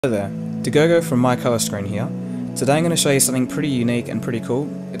Hello there, Digogo from mycolorscreen here. Today I'm going to show you something pretty unique and pretty cool.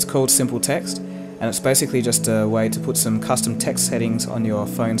 It's called Simple Text, and it's basically just a way to put some custom text settings on your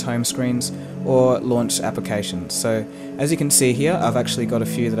phone's home screens or launch applications. So as you can see here, I've actually got a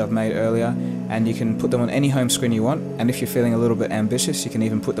few that I've made earlier, and you can put them on any home screen you want, and if you're feeling a little bit ambitious you can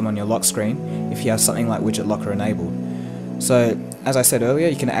even put them on your lock screen if you have something like widget locker enabled. So as I said earlier,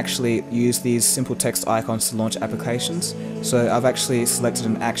 you can actually use these simple text icons to launch applications. So I've actually selected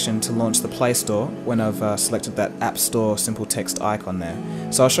an action to launch the Play Store when I've selected that App Store simple text icon there.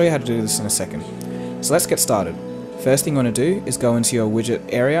 So I'll show you how to do this in a second. So let's get started. First thing you want to do is go into your widget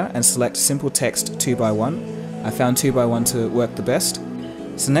area and select simple text 2x1. I found 2x1 to work the best.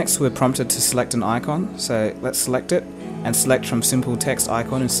 So next we're prompted to select an icon, so let's select it and select from simple text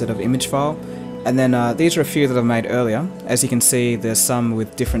icon instead of image file. And then these are a few that I've made earlier. As you can see, there's some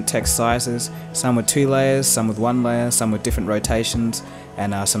with different text sizes, some with 2 layers, some with 1 layer, some with different rotations,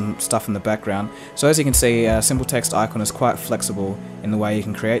 and some stuff in the background. So as you can see, simple text icon is quite flexible in the way you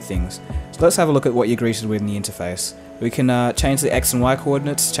can create things. So let's have a look at what you're greeted with in the interface. We can change the X and Y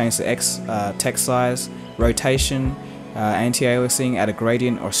coordinates, change the X text size, rotation, anti-aliasing, add a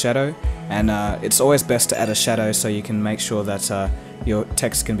gradient or shadow, and it's always best to add a shadow so you can make sure that your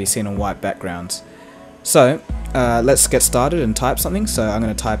text can be seen on white backgrounds. So let's get started and type something. So I'm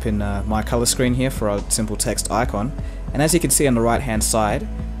going to type in mycolorscreen here for our simple text icon, and as you can see on the right hand side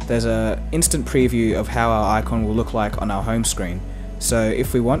there's an instant preview of how our icon will look like on our home screen. So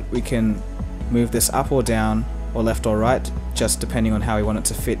if we want, we can move this up or down or left or right, just depending on how we want it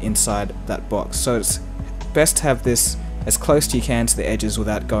to fit inside that box. So it's best to have this as close as you can to the edges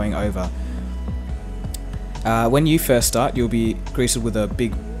without going over. When you first start, you'll be greeted with a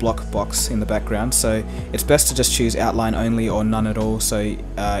big block box in the background, so it's best to just choose outline only or none at all. So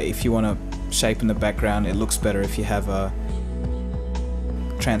if you want a shape in the background, it looks better if you have a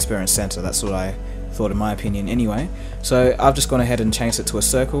transparent center. That's what I thought, in my opinion anyway. So I've just gone ahead and changed it to a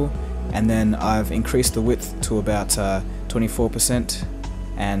circle, and then I've increased the width to about 24%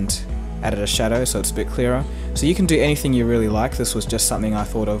 and added a shadow so it's a bit clearer. So you can do anything you really like. This was just something I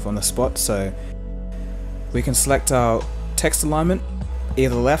thought of on the spot. So we can select our text alignment,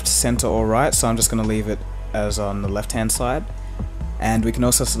 either left, center or right, so I'm just going to leave it as on the left hand side. And we can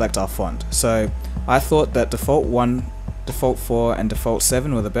also select our font. So I thought that default 1, default 4 and default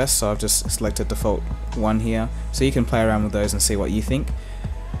 7 were the best, so I've just selected default 1 here, so you can play around with those and see what you think.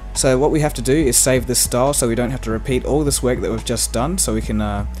 So what we have to do is save this style so we don't have to repeat all this work that we've just done, so we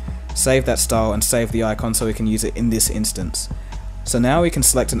can save that style and save the icon so we can use it in this instance. So now we can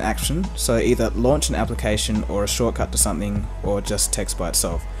select an action, so either launch an application or a shortcut to something, or just text by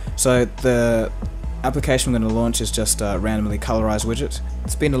itself. So the application we're going to launch is just a randomly colorized widget.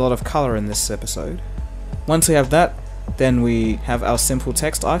 There's been a lot of color in this episode. Once we have that, then we have our simple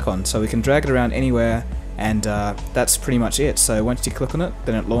text icon, so we can drag it around anywhere, and that's pretty much it. So once you click on it,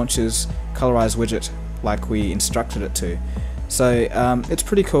 then it launches colorized widget like we instructed it to. So it's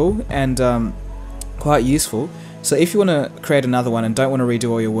pretty cool and quite useful. So if you want to create another one and don't want to redo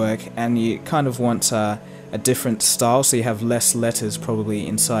all your work, and you kind of want a different style, so you have less letters probably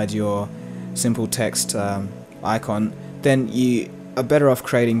inside your simple text icon, then you are better off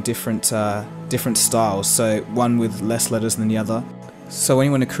creating different styles, so one with less letters than the other. So when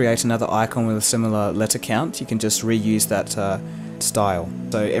you want to create another icon with a similar letter count, you can just reuse that style.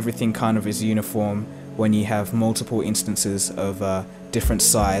 So everything kind of is uniform when you have multiple instances of different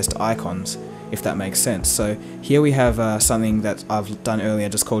sized icons, if that makes sense. So here we have something that I've done earlier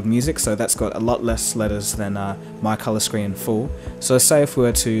just called music, so that's got a lot less letters than mycolorscreen full. So say if we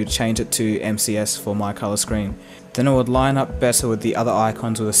were to change it to MCS for mycolorscreen, then it would line up better with the other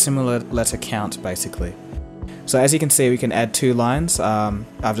icons with a similar letter count basically. So as you can see, we can add 2 lines.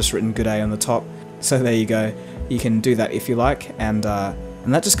 I've just written good day on the top, so there you go. You can do that if you like, and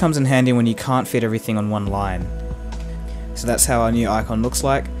that just comes in handy when you can't fit everything on one line. So that's how our new icon looks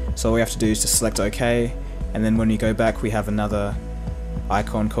like. So all we have to do is just select OK, and then when we go back we have another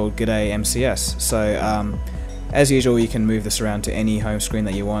icon called G'day MCS. So as usual, you can move this around to any home screen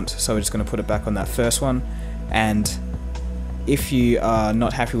that you want, so we're just going to put it back on that first one. And if you are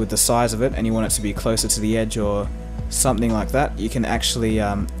not happy with the size of it and you want it to be closer to the edge or something like that, you can actually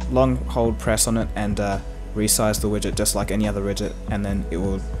long hold press on it and resize the widget just like any other widget, and then it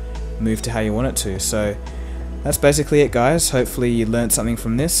will move to how you want it to. So that's basically it, guys. Hopefully you learned something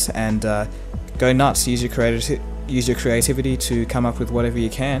from this, and go nuts, use your creativity to come up with whatever you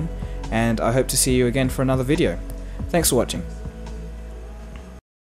can, and I hope to see you again for another video. Thanks for watching.